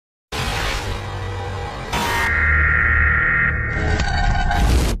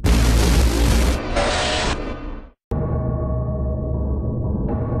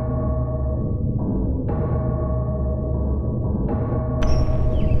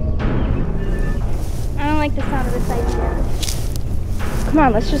like the sound of this idea. Come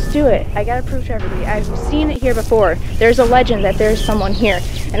on, let's just do it. I gotta prove to everybody. I've seen it here before. There's a legend that there's someone here,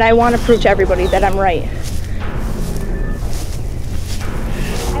 and I want to prove to everybody that I'm right.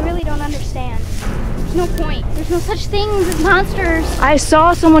 I really don't understand. There's no point. There's no such things as monsters. I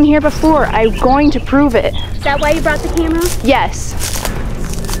saw someone here before. I'm going to prove it. Is that why you brought the camera? Yes.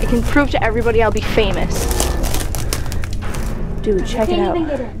 I can prove to everybody I'll be famous. Dude, check it out. Can't even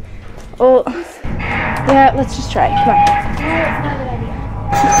get in. Oh, yeah, let's just try. Come on. No, it's not a good idea.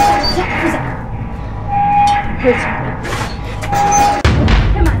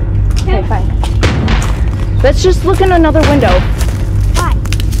 Come on. Okay, fine. Let's just look in another window. Why?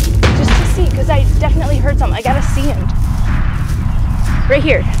 Just to see, because I definitely heard something. I gotta see him. Right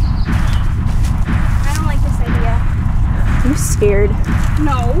here. I don't like this idea. I'm scared.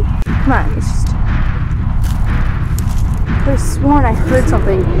 No. Come on, let's just... I could have sworn I heard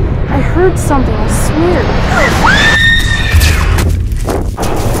something. I heard something, I swear.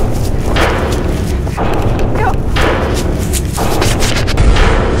 Go.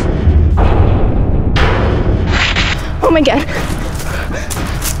 Oh my god.